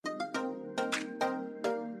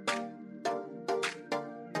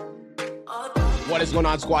What is going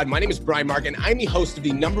on, squad? My name is Brian Mark, and I'm the host of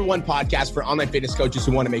the #1 podcast for online fitness coaches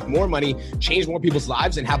who want to make more money, change more people's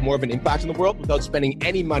lives, and have more of an impact in the world without spending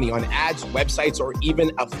any money on ads, websites, or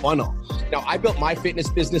even a funnel. Now, I built my fitness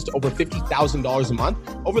business to over $50,000 a month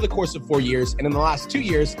over the course of 4 years. And in the last 2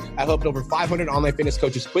 years, I helped over 500 online fitness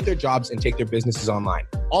coaches quit their jobs and take their businesses online.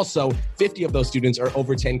 Also, 50 of those students are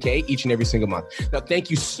over 10K each and every single month. Now, thank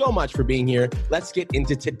you so much for being here. Let's get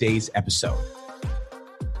into today's episode.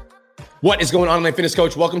 What is going on, online fitness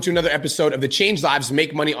coach? Welcome to another episode of the Change Lives,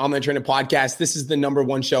 Make Money Online Trainer podcast. This is the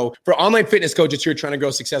 #1 show for online fitness coaches who are trying to grow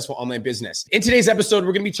a successful online business. In today's episode,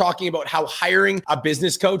 we're going to be talking about how hiring a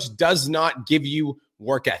business coach does not give you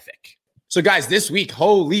work ethic. So guys, this week,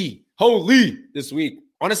 this week,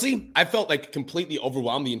 honestly, I felt like completely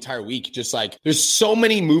overwhelmed the entire week. Just like there's so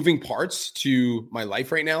many moving parts to my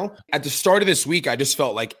life right now. At the start of this week, I just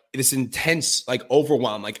felt like this intense, like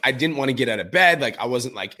overwhelm. Like I didn't want to get out of bed. Like I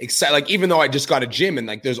wasn't like excited. Like even though I just got a gym and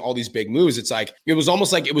like there's all these big moves, it's like, it was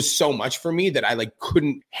almost like it was so much for me that I like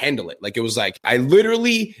couldn't handle it. Like it was like, I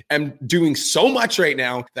literally am doing so much right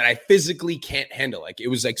now that I physically can't handle. Like it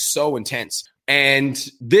was like so intense. And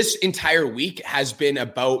this entire week has been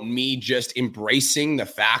about me just embracing the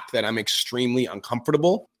fact that I'm extremely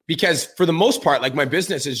uncomfortable, because for the most part, like my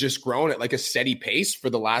business has just grown at like a steady pace for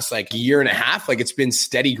the last like year and a half. Like it's been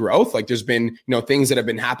steady growth. Like there's been, things that have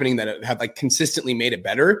been happening that have like consistently made it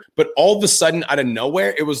better. But all of a sudden out of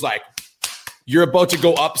nowhere, it was like, you're about to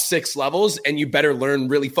go up 6 levels and you better learn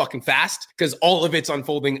really fucking fast because all of it's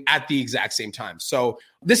unfolding at the exact same time. So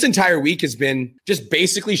this entire week has been just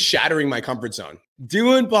basically shattering my comfort zone,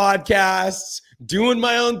 doing podcasts, doing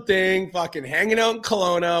my own thing, fucking hanging out in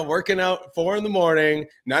Kelowna, working out at 4 a.m.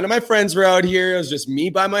 None of my friends were out here. It was just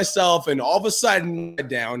me by myself. And all of a sudden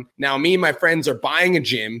down. Now me and my friends are buying a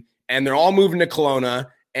gym and they're all moving to Kelowna.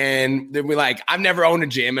 And then we're like, I've never owned a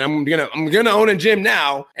gym and I'm gonna own a gym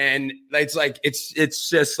now. And it's like, it's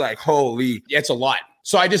just like, holy, it's a lot.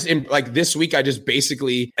 So I just like this week, I just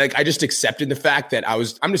basically like, I just accepted the fact that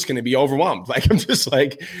I'm just going to be overwhelmed. Like,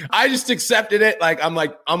 I just accepted it. Like,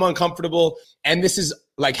 I'm uncomfortable. And this is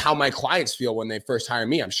like how my clients feel when they first hire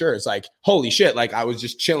me. I'm sure it's like, holy shit. Like I was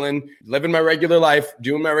just chilling, living my regular life,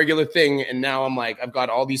 doing my regular thing. And now I'm like, I've got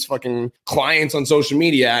all these fucking clients on social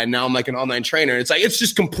media. And now I'm like an online trainer. It's like, it's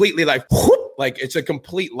just completely like, whoop, like it's a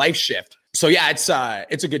complete life shift. So yeah, it's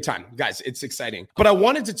a good time, guys. It's exciting. But I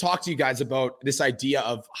wanted to talk to you guys about this idea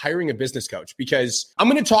of hiring a business coach, because I'm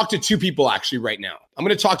going to talk to 2 people actually right now. I'm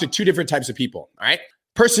going to talk to 2 different types of people. All right.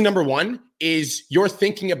 Person number 1 is you're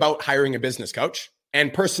thinking about hiring a business coach.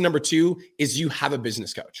 And person number 2 is you have a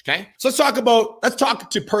business coach. Okay. So let's talk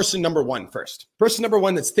to person number 1 first. Person number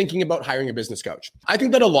 1 that's thinking about hiring a business coach. I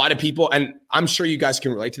think that a lot of people, and I'm sure you guys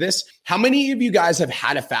can relate to this. How many of you guys have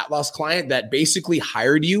had a fat loss client that basically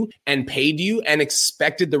hired you and paid you and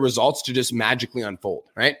expected the results to just magically unfold,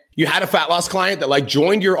 right? You had a fat loss client that like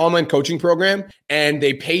joined your online coaching program and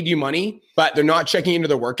they paid you money, but they're not checking into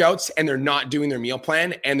their workouts and they're not doing their meal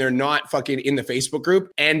plan and they're not fucking in the Facebook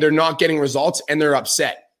group and they're not getting results and they're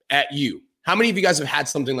upset at you. How many of you guys have had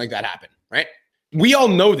something like that happen, right? We all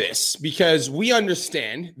know this because we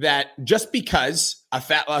understand that just because a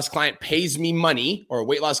fat loss client pays me money or a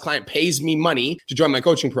weight loss client pays me money to join my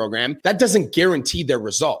coaching program, that doesn't guarantee their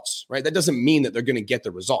results, right? That doesn't mean that they're going to get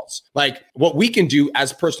the results. Like what we can do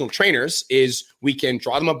as personal trainers is we can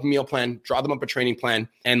draw them up a meal plan, draw them up a training plan,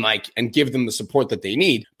 and give them the support that they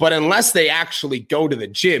need. But unless they actually go to the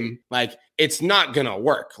gym, like it's not going to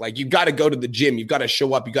work. Like you got to go to the gym. You got to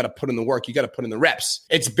show up. You got to put in the work. You got to put in the reps.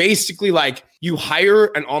 It's basically like you hire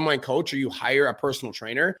an online coach or you hire a personal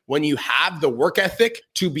trainer when you have the work ethic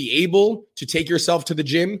to be able to take yourself to the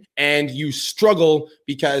gym and you struggle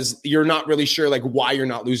because you're not really sure like why you're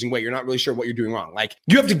not losing weight. You're not really sure what you're doing wrong. Like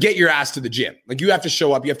you have to get your ass to the gym. Like you have to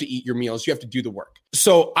show up. You have to eat your meals. You have to do the work.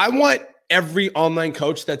 So I want every online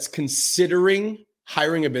coach that's considering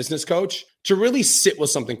hiring a business coach to really sit with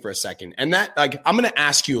something for a second. And that, like, I'm going to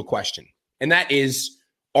ask you a question. And that is,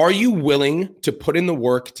 are you willing to put in the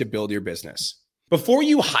work to build your business? Before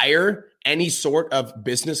you hire any sort of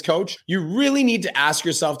business coach, you really need to ask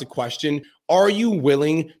yourself the question, are you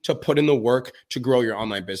willing to put in the work to grow your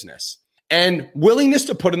online business? And willingness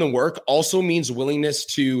to put in the work also means willingness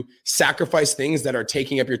to sacrifice things that are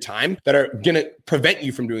taking up your time, that are going to prevent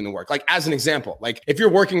you from doing the work. Like as an example, like if you're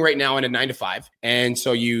working right now in a 9 to 5, and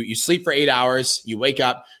so you sleep for 8 hours, you wake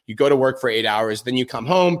up, you go to work for 8 hours, then you come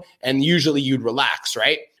home and usually you'd relax,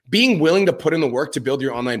 right? being willing to put in the work to build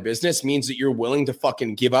your online business means that you're willing to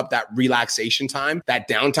fucking give up that relaxation time, that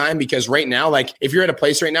downtime. Because right now, like if you're at a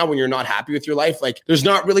place right now when you're not happy with your life, like there's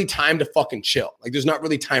not really time to fucking chill. Like there's not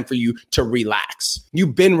really time for you to relax.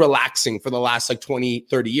 You've been relaxing for the last like 20,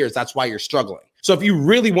 30 years. That's why you're struggling. So if you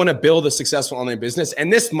really want to build a successful online business,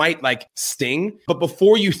 and this might like sting, but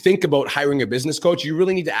before you think about hiring a business coach, you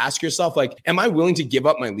really need to ask yourself, like, am I willing to give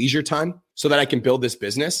up my leisure time so that I can build this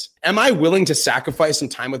business? Am I willing to sacrifice some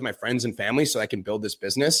time with my friends and family so I can build this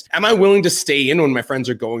business? Am I willing to stay in when my friends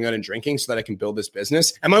are going out and drinking so that I can build this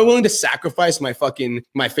business? Am I willing to sacrifice my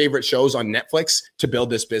favorite shows on Netflix to build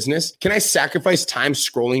this business? Can I sacrifice time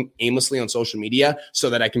scrolling aimlessly on social media so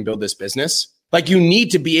that I can build this business? Like you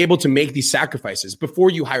need to be able to make these sacrifices before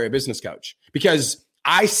you hire a business coach, because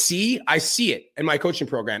I see it in my coaching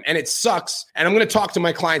program and it sucks. And I'm going to talk to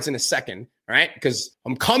my clients in a second, all right? Because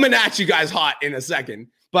I'm coming at you guys hot in a second,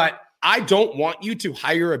 but I don't want you to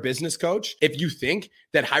hire a business coach if you think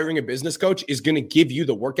that hiring a business coach is going to give you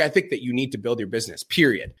the work ethic that you need to build your business,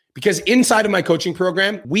 period. Because inside of my coaching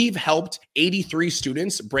program, we've helped 83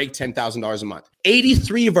 students break $10,000 a month.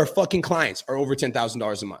 83 of our fucking clients are over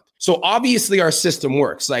 $10,000 a month. So obviously our system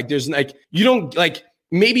works. Like there's like, you don't like,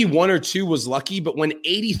 maybe one or two was lucky, but when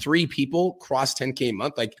 83 people cross 10K a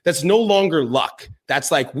month, like that's no longer luck.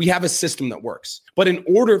 That's like, we have a system that works. But in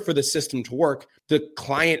order for the system to work, the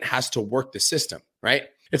client has to work the system, right?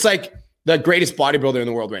 It's like the greatest bodybuilder in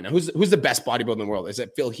the world right now. Who's the best bodybuilder in the world? Is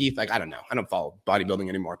it Phil Heath? Like, I don't know. I don't follow bodybuilding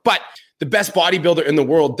anymore. But the best bodybuilder in the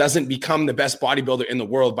world doesn't become the best bodybuilder in the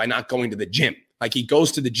world by not going to the gym. Like he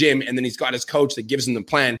goes to the gym and then he's got his coach that gives him the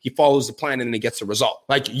plan. He follows the plan and then he gets the result.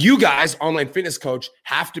 Like you guys, online fitness coach,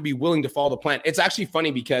 have to be willing to follow the plan. It's actually funny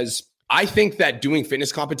because I think that doing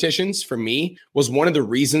fitness competitions for me was one of the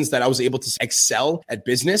reasons that I was able to excel at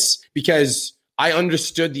business, because I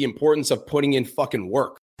understood the importance of putting in fucking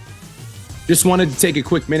work. Just wanted to take a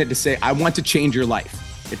quick minute to say, I want to change your life.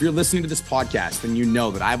 If you're listening to this podcast, then you know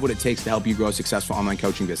that I have what it takes to help you grow a successful online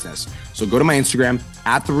coaching business. So go to my Instagram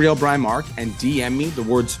 @TheRealBrianMark and DM me the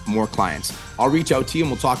words "more clients." I'll reach out to you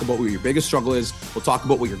and we'll talk about what your biggest struggle is. We'll talk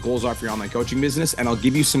about what your goals are for your online coaching business, and I'll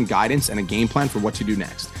give you some guidance and a game plan for what to do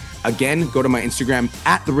next. Again, go to my Instagram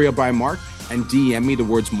 @TheRealBrianMark and DM me the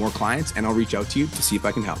words "more clients," and I'll reach out to you to see if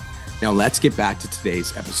I can help. Now let's get back to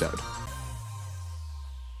today's episode.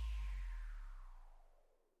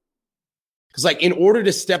 Because like in order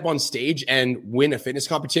to step on stage and win a fitness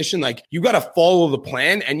competition, like you got to follow the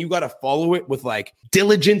plan and you got to follow it with like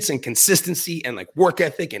diligence and consistency and like work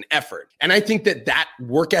ethic and effort. And I think that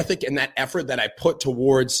work ethic and that effort that I put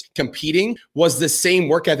towards competing was the same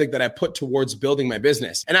work ethic that I put towards building my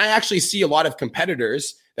business. And I actually see a lot of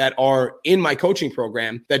competitors that are in my coaching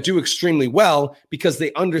program that do extremely well because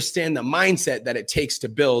they understand the mindset that it takes to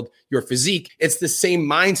build your physique. It's the same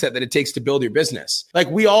mindset that it takes to build your business. Like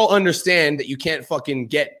we all understand that you can't fucking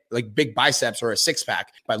get like big biceps or a six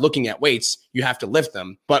pack by looking at weights. You have to lift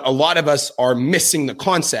them. But a lot of us are missing the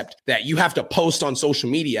concept that you have to post on social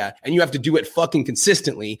media and you have to do it fucking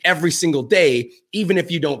consistently every single day, even if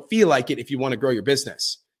you don't feel like it, if you want to grow your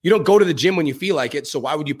business. You don't go to the gym when you feel like it. So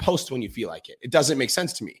why would you post when you feel like it? It doesn't make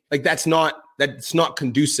sense to me. Like that's not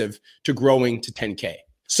conducive to growing to 10K.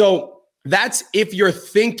 So that's if you're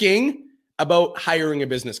thinking about hiring a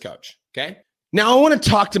business coach. Okay. Now I want to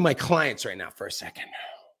talk to my clients right now for a second.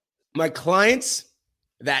 My clients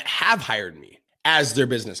that have hired me as their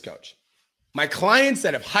business coach. My clients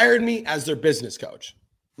that have hired me as their business coach.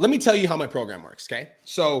 Let me tell you how my program works. Okay.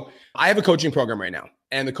 So I have a coaching program right now.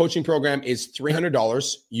 And the coaching program is $300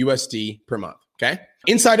 USD per month. Okay.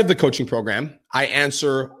 Inside of the coaching program, I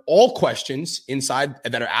answer all questions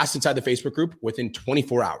that are asked inside the Facebook group within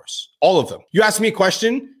 24 hours. All of them. You ask me a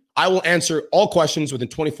question, I will answer all questions within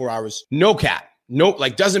 24 hours. No cap. No,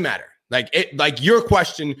 like doesn't matter. Like your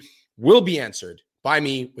question will be answered by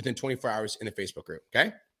me within 24 hours in the Facebook group.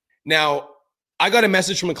 Okay. Now I got a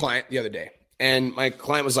message from a client the other day and my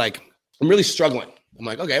client was like, I'm really struggling. I'm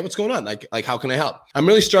like, okay, what's going on? Like, how can I help? I'm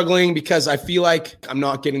really struggling because I feel like I'm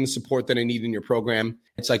not getting the support that I need in your program.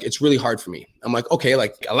 It's like, it's really hard for me. I'm like, okay,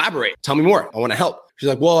 like elaborate, tell me more. I want to help. She's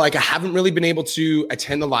like, well, like I haven't really been able to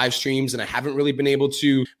attend the live streams and I haven't really been able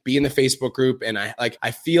to be in the Facebook group. And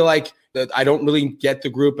I feel like that I don't really get the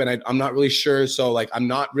group and I'm not really sure. So like, I'm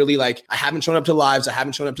not really like, I haven't shown up to lives. I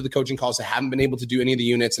haven't shown up to the coaching calls. I haven't been able to do any of the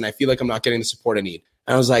units. And I feel like I'm not getting the support I need.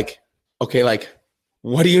 And I was like, okay, like,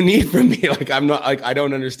 what do you need from me? Like, I'm not like, I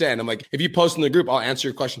don't understand. I'm like, if you post in the group, I'll answer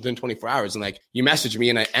your question within 24 hours. And like, you messaged me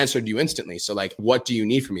and I answered you instantly. So like, what do you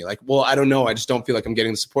need from me? Like, well, I don't know. I just don't feel like I'm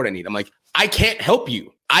getting the support I need. I'm like, I can't help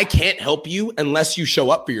you. I can't help you unless you show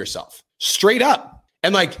up for yourself straight up.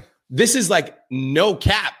 And like, this is like no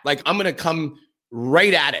cap. Like I'm going to come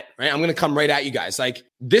right at it, right? I'm going to come right at you guys. Like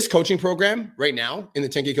this coaching program right now in the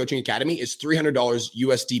 10K Coaching Academy is $300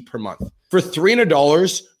 USD per month. For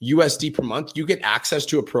 $300 USD per month, you get access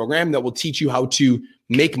to a program that will teach you how to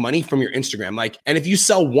make money from your Instagram. Like, and if you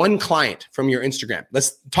sell one client from your Instagram,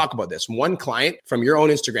 let's talk about this. One client from your own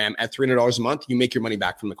Instagram at $300 a month, you make your money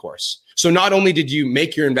back from the course. So not only did you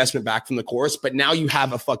make your investment back from the course, but now you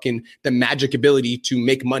have the magic ability to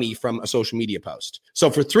make money from a social media post. So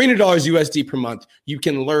for $300 USD per month, you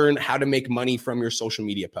can learn how to make money from your social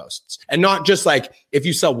media posts. And not just like if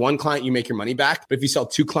you sell one client, you make your money back. But if you sell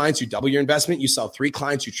 2 clients, you double your investment. You sell 3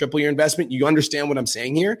 clients, you triple your investment. You understand what I'm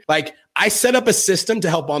saying here? Like I set up a system to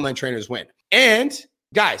help online trainers win. And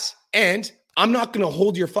guys, I'm not going to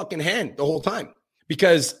hold your fucking hand the whole time,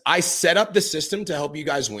 because I set up the system to help you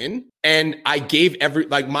guys win. And I gave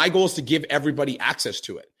my goal is to give everybody access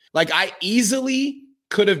to it. Like I easily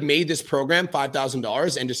could have made this program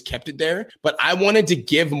 $5,000 and just kept it there, but I wanted to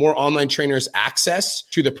give more online trainers access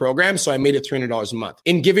to the program. So I made it $300 a month.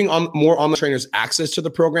 In giving more online trainers access to the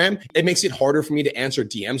program, it makes it harder for me to answer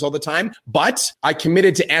DMs all the time, but I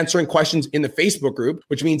committed to answering questions in the Facebook group,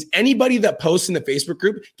 which means anybody that posts in the Facebook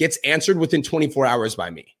group gets answered within 24 hours by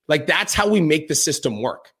me. Like that's how we make the system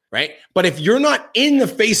work. Right? But if you're not in the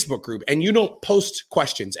Facebook group and you don't post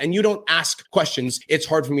questions and you don't ask questions, it's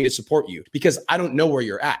hard for me to support you because I don't know where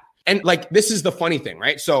you're at. And like, this is the funny thing,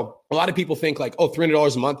 right? So a lot of people think like, oh,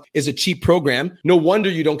 $300 a month is a cheap program. No wonder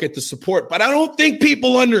you don't get the support. But I don't think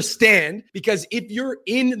people understand, because if you're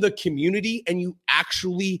in the community and you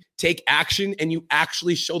actually take action and you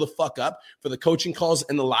actually show the fuck up for the coaching calls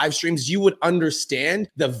and the live streams, you would understand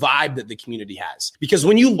the vibe that the community has. Because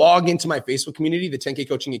when you log into my Facebook community, the 10K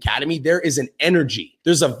Coaching Academy, there is an energy,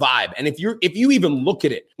 there's a vibe. And if you even look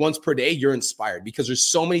at it once per day, you're inspired, because there's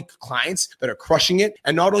so many clients that are crushing it.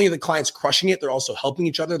 And not only are the clients crushing it, they're also helping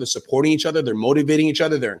each other, they're supporting each other, they're motivating each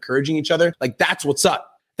other, they're encouraging each other. Like that's what's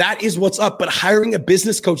up. That is what's up. But hiring a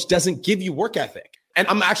business coach doesn't give you work ethic. And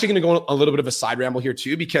I'm actually going to go on a little bit of a side ramble here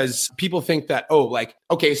too, because people think that, oh, like,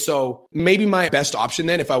 okay, so maybe my best option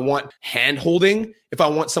then, if I want hand holding, if I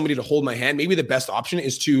want somebody to hold my hand, maybe the best option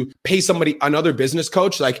is to pay another business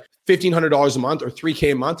coach, like $1,500 a month or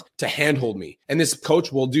 $3K a month to hand hold me. And this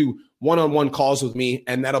coach will do one-on-one calls with me,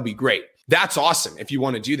 and that'll be great. That's awesome if you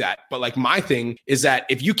want to do that. But like my thing is that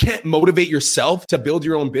if you can't motivate yourself to build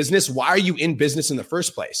your own business, why are you in business in the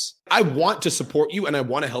first place? I want to support you and I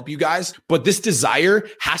want to help you guys, but this desire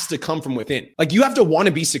has to come from within. Like you have to want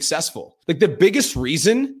to be successful. Like the biggest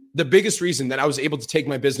reason that I was able to take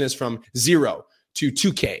my business from 0 to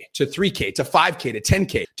 2K, to 3K, to 5K, to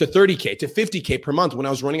 10K, to 30K, to 50K per month when I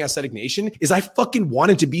was running Aesthetic Nation is I fucking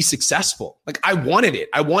wanted to be successful. Like I wanted it.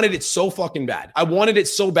 I wanted it so fucking bad. I wanted it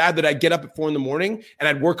so bad that I'd get up at 4 a.m. and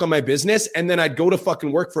I'd work on my business, and then I'd go to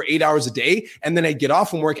fucking work for 8 hours a day, and then I'd get off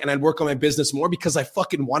from work and I'd work on my business more because I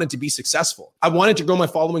fucking wanted to be successful. I wanted to grow my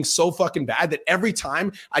following so fucking bad that every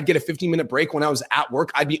time I'd get a 15-minute break when I was at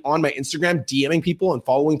work, I'd be on my Instagram DMing people and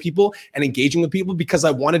following people and engaging with people because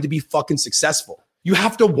I wanted to be fucking successful. You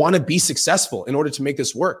have to want to be successful in order to make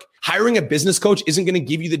this work. Hiring a business coach isn't going to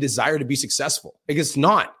give you the desire to be successful. Like it's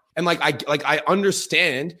not. And I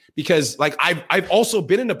understand, because like I've also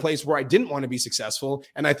been in a place where I didn't want to be successful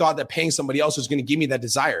and I thought that paying somebody else was going to give me that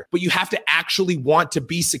desire. But you have to actually want to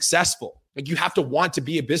be successful. Like you have to want to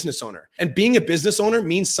be a business owner. And being a business owner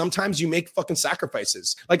means sometimes you make fucking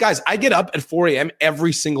sacrifices. Like guys, I get up at 4 a.m.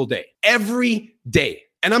 every single day. Every day.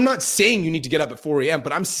 And I'm not saying you need to get up at 4 a.m.,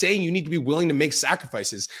 but I'm saying you need to be willing to make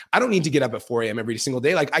sacrifices. I don't need to get up at 4 a.m. every single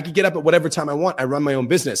day. Like I could get up at whatever time I want. I run my own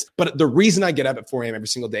business. But the reason I get up at 4 a.m. every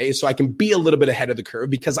single day is so I can be a little bit ahead of the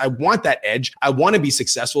curve, because I want that edge. I want to be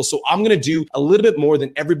successful. So I'm going to do a little bit more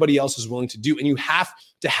than everybody else is willing to do. And you have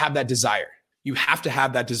to have that desire. You have to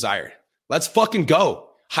have that desire. Let's fucking go.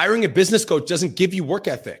 Hiring a business coach doesn't give you work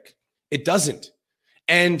ethic. It doesn't.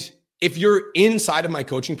 And if you're inside of my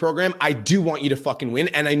coaching program, I do want you to fucking win.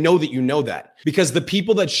 And I know that you know that, because the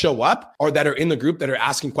people that show up or that are in the group that are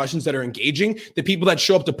asking questions, that are engaging, the people that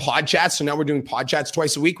show up to pod chats. So now we're doing pod chats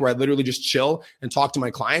twice a week where I literally just chill and talk to my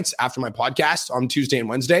clients after my podcast on Tuesday and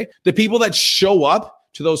Wednesday. The people that show up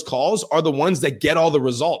to those calls are the ones that get all the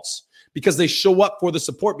results, because they show up for the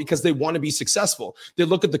support, because they want to be successful. They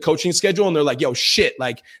look at the coaching schedule and they're like, yo, shit,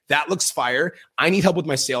 like that looks fire. I need help with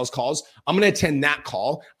my sales calls. I'm going to attend that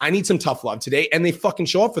call. I need some tough love today. And they fucking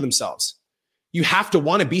show up for themselves. You have to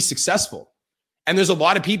want to be successful. And there's a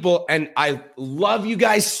lot of people, and I love you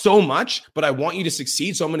guys so much, but I want you to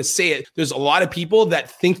succeed. So I'm going to say it. There's a lot of people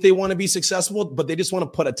that think they want to be successful, but they just want to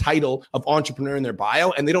put a title of entrepreneur in their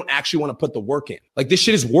bio, and they don't actually want to put the work in. Like this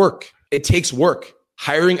shit is work. It takes work.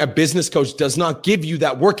 Hiring a business coach does not give you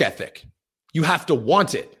that work ethic. You have to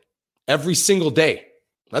want it every single day.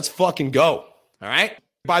 Let's fucking go. All right.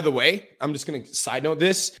 By the way, I'm just going to side note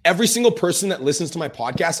this. Every single person that listens to my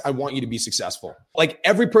podcast, I want you to be successful. Like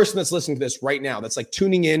every person that's listening to this right now, that's like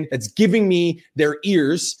tuning in, that's giving me their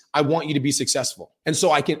ears, I want you to be successful. And so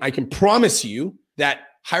I can promise you that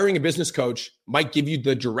hiring a business coach might give you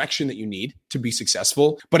the direction that you need to be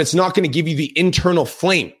successful, but it's not going to give you the internal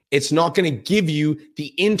flame. It's not going to give you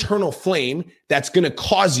the internal flame that's going to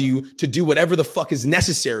cause you to do whatever the fuck is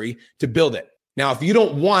necessary to build it. Now, if you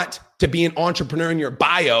don't want to be an entrepreneur in your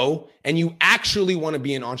bio and you actually want to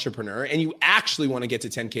be an entrepreneur and you actually want to get to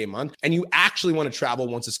 10K a month and you actually want to travel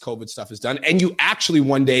once this COVID stuff is done and you actually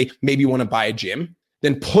one day maybe want to buy a gym,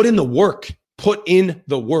 then put in the work. Put in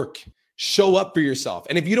the work. Show up for yourself.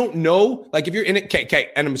 And if you don't know, like if you're in it,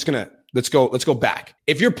 okay, and I'm just going to, let's go back.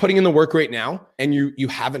 If you're putting in the work right now and you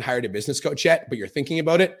haven't hired a business coach yet, but you're thinking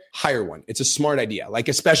about it, hire one. It's a smart idea. Like,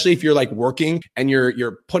 especially if you're like working and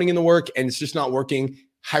you're putting in the work and it's just not working,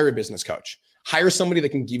 hire a business coach. Hire somebody that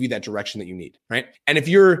can give you that direction that you need, right? And if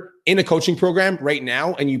you're in a coaching program right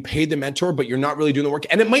now and you paid the mentor, but you're not really doing the work,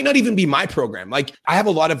 and it might not even be my program. Like I have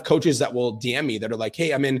a lot of coaches that will DM me that are like,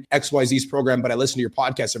 hey, I'm in XYZ's program, but I listen to your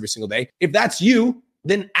podcast every single day. If that's you,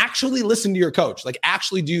 then actually listen to your coach. Like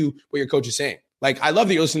actually do what your coach is saying. Like, I love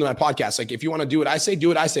that you listen to my podcast. Like if you want to do what I say, do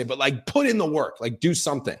what I say, but like put in the work, like do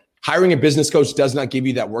something. Hiring a business coach does not give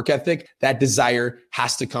you that work ethic. That desire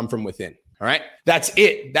has to come from within. All right. That's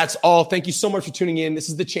it. That's all. Thank you so much for tuning in. This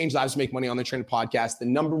is the Change Lives Make Money Online Training Podcast, the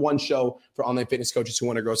 #1 show for online fitness coaches who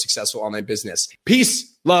want to grow a successful online business.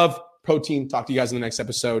 Peace, love, protein. Talk to you guys in the next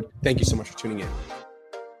episode. Thank you so much for tuning in.